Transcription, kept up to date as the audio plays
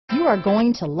you are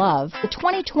going to love the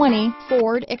 2020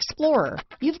 Ford Explorer.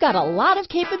 You've got a lot of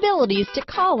capabilities to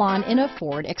call on in a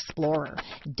Ford Explorer.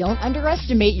 Don't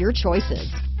underestimate your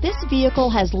choices. This vehicle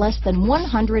has less than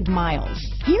 100 miles.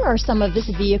 Here are some of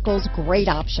this vehicle's great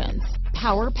options: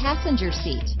 power passenger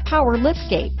seat, power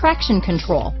liftgate, traction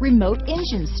control, remote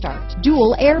engine start,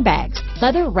 dual airbags,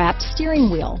 leather-wrapped steering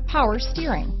wheel, power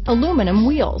steering, aluminum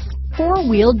wheels,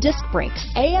 four-wheel disc brakes,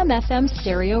 AM/FM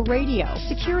stereo radio,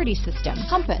 security system,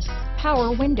 compass,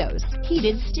 power windows,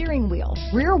 heated steering wheel,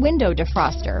 rear window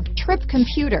defroster, trip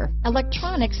computer,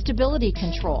 electronic stability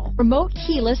control, remote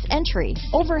keyless entry,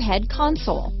 overhead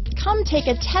console. Come take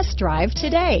a test drive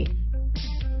today.